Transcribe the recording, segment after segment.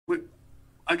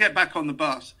I get back on the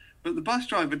bus, but the bus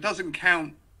driver doesn't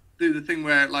do the thing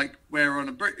where on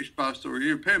a British bus or a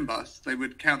European bus, they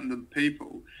would count the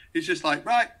people. He's just like,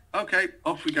 right, okay,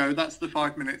 off we go. That's the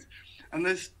 5 minutes. And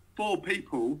there's 4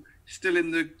 people still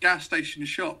in the gas station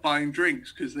shop buying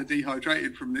drinks because they're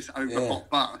dehydrated from this overhot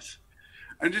bus.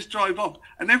 And just drive off.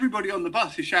 And everybody on the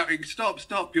bus is shouting, stop,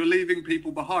 stop, you're leaving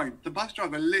people behind. The bus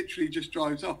driver literally just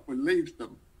drives off and leaves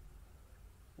them.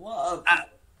 What?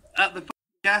 At the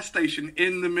gas station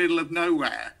in the middle of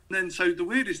nowhere. And then, so the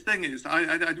weirdest thing is,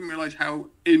 I didn't realise how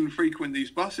infrequent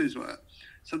these buses were.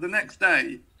 So the next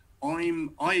day,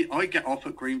 I get off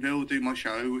at Greenville, do my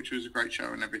show, which was a great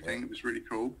show and everything. It was really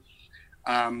cool.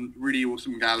 Really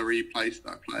awesome gallery place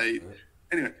that I played.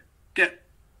 Anyway, get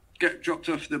dropped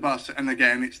off the bus, and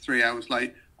again it's 3 hours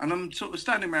late, and I'm sort of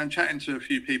standing around chatting to a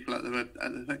few people at the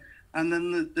thing, and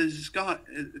then there's this guy,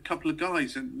 a couple of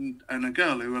guys and a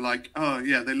girl who are like, oh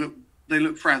yeah, they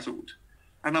look frazzled,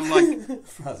 and I'm like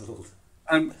frazzled,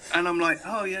 and I'm like,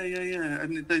 oh yeah,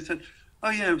 and they said,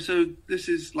 oh yeah, so this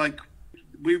is like,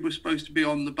 we were supposed to be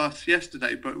on the bus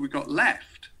yesterday, but we got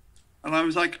left. And I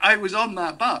was like, I was on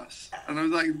that bus, and I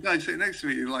was like, the guy sitting next to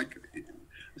me, like, I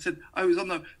said, I was on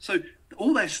the, so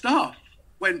all their stuff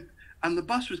went, and the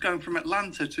bus was going from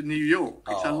Atlanta to New York.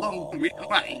 It's a long way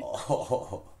away.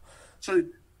 So,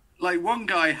 like, one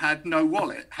guy had no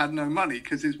wallet, had no money,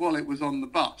 because his wallet was on the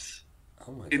bus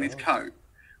in his coat.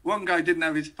 One guy didn't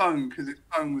have his phone, because his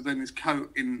phone was in his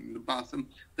coat in the bus, and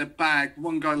the bag,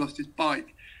 one guy lost his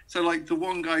bike. So, like, the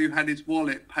one guy who had his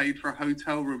wallet paid for a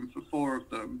hotel room for 4 of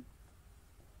them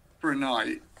for a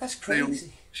night. That's crazy. They all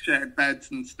shared beds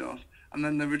and stuff. And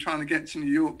then they were trying to get to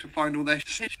New York to find all their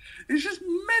shit. It's just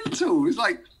mental. It's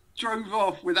like, drove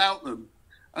off without them.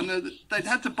 And they'd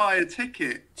had to buy a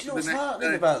ticket. Do you know what's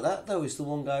heartening about that, though, is the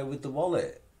one guy with the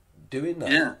wallet doing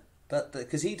that? Yeah.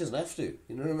 Because he doesn't have to,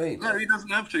 you know what I mean? No, he doesn't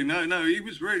have to. No, he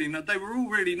was really nice. They were all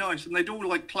really nice, and they'd all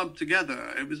like clubbed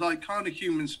together. It was like kind of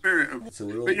human spirit.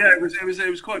 But yeah, it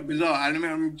was quite bizarre. And I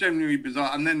mean, I'm genuinely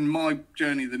bizarre. And then my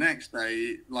journey the next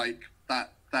day, like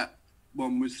that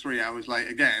one was 3 hours late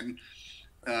again.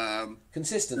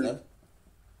 Consistent then.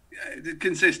 Yeah,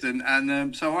 consistent,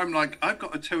 and so I'm like, I've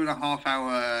got a 2.5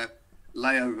 hour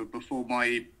layover before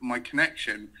my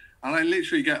connection. And I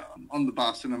literally get on the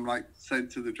bus and I'm like, said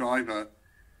to the driver,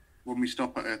 when we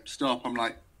stop at a stop, I'm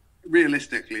like,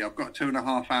 realistically, I've got a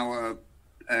 2.5 hour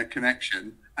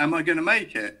connection. Am I going to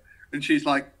make it? And she's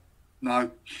like, no.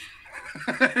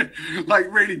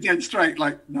 Like really dead straight,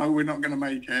 like, no, we're not going to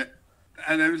make it.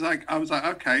 And I was like,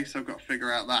 okay, so I've got to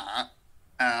figure out that.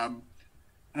 I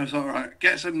was like, all right,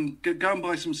 go and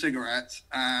buy some cigarettes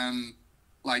and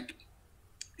like,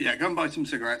 yeah, go and buy some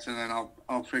cigarettes, and then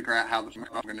I'll figure out how the fuck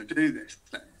I'm going to do this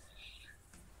thing.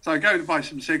 So I go to buy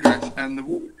some cigarettes, and the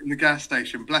woman in the gas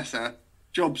station, bless her,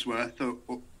 job's worth.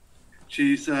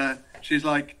 She's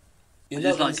like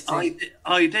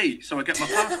ID. So I get my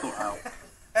passport out.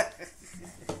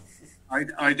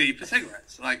 ID for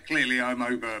cigarettes. Like clearly I'm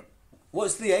over.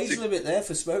 What's the age limit there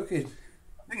for smoking?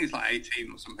 I think it's like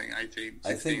 18 or something, 18.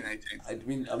 I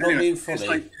mean, I'm not being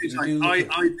funny. It's like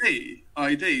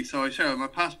ID. So I show her my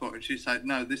passport, and she said,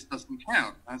 no, this doesn't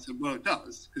count. I said, well, it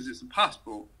does, because it's a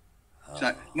passport. She's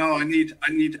like, no, I need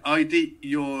ID,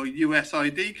 your US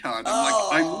ID card. I'm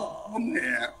like, I'm not from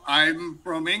here. I'm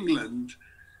from England.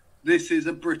 This is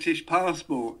a British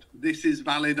passport. This is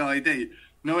valid ID.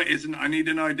 No, it isn't. I need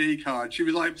an ID card. She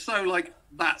was like, so, like,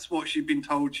 that's what she'd been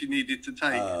told she needed to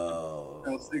take.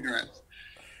 Cigarettes.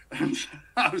 And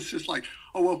I was just like,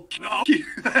 oh, well, fuck you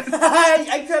then.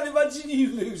 I can't imagine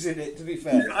you losing it, to be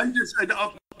fair. I just said,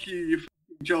 oh, fuck you, your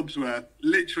job's worth.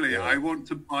 Literally, I want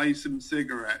to buy some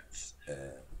cigarettes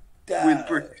with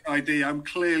British ID. I'm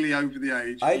clearly over the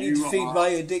age. I need to feed my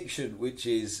addiction, which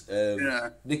is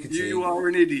nicotine. You are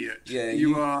an idiot. Yeah,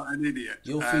 you are an idiot.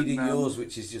 You're feeding yours,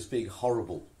 which is just being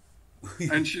horrible.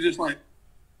 And she just, like,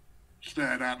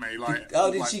 stared at me. Like,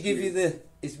 did she give you the,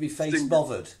 is me face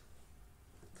bothered?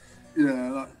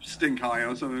 Yeah, like stink eye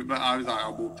or something. But I was like,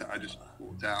 I just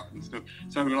walked out and stuff.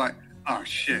 So we were like, oh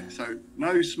shit. So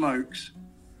no smokes,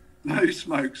 and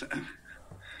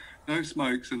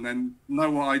then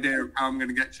no idea of how I'm going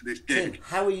to get to this gig. Tim,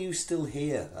 how are you still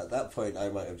here? At that point, I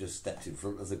might have just stepped in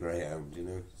front of the Greyhound, you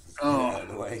know. Out of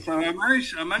the way. So I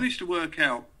managed to work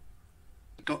out.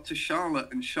 Got to Charlotte,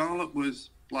 and Charlotte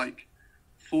was like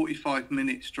 45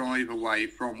 minutes drive away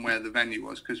from where the venue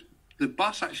was, because the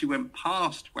bus actually went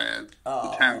past where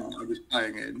the town I was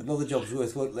playing in. Another job's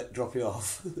worth won't drop you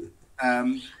off.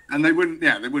 And they wouldn't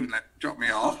drop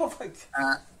me off. Oh my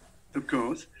God. Of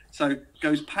course. So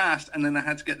goes past, and then I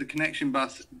had to get the connection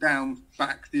bus down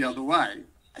back the other way.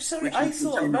 Sorry, which I was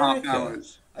thought 2.5 America.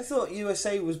 hours. I thought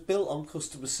USA was built on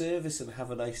customer service and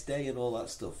have a nice day and all that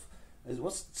stuff.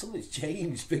 Something's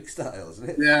changed big style, isn't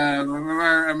it? Yeah,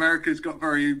 America's got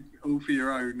very all for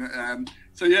your own.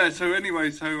 So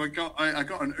anyway, I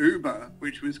got an Uber,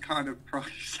 which was kind of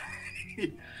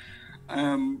pricey.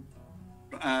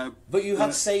 But you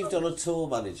had saved on a tour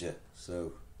manager,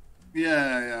 so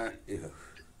yeah.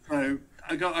 So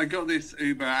I got this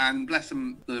Uber, and bless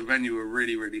them, the venue were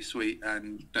really, really sweet,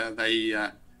 and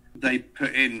they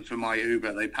put in for my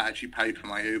Uber. They actually paid for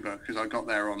my Uber because I got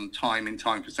there on time, in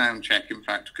time for sound check. In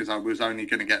fact, because I was only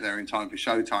going to get there in time for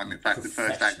showtime. In fact, the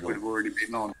first act would have already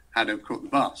been on had I caught the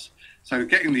bus. So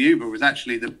getting the Uber was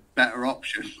actually the better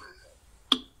option.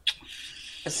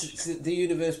 It's the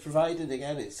universe provided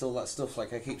again. It's all that stuff.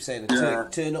 Like I keep saying,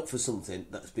 turn up for something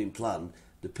that's been planned.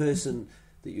 The person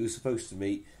that you were supposed to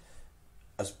meet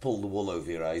has pulled the wool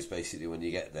over your eyes, basically, when you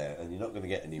get there, and you're not going to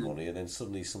get any money, and then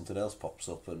suddenly something else pops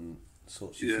up and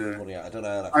sorts you through money out. I don't know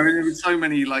how that. I mean, it was so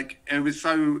many. Like it was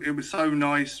so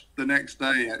nice. The next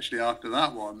day, actually, after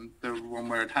that one, the one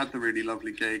where it had the really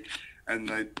lovely gig, and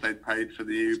they paid for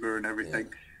the Uber and everything.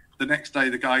 Yeah. The next day,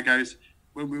 the guy goes.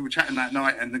 When we were chatting that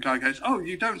night, and the guy goes, "Oh,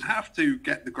 you don't have to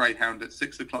get the Greyhound at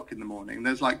 6 o'clock in the morning.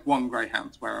 There's like one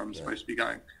Greyhound where I'm supposed to be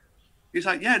going." He's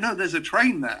like, "Yeah, no, there's a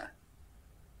train there,"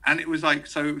 and it was like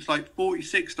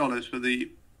 $46 for the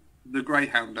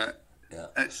Greyhound at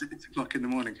 6 o'clock in the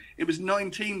morning. It was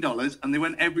 $19, and they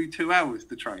went every 2 hours.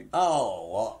 The train. Oh,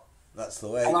 what? That's the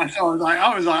way. And I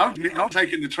was like, I'm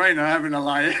taking the train. I'm having a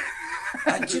lie.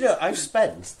 Do you know, I've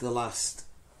spent since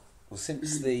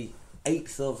the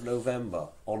 8th of November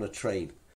on a train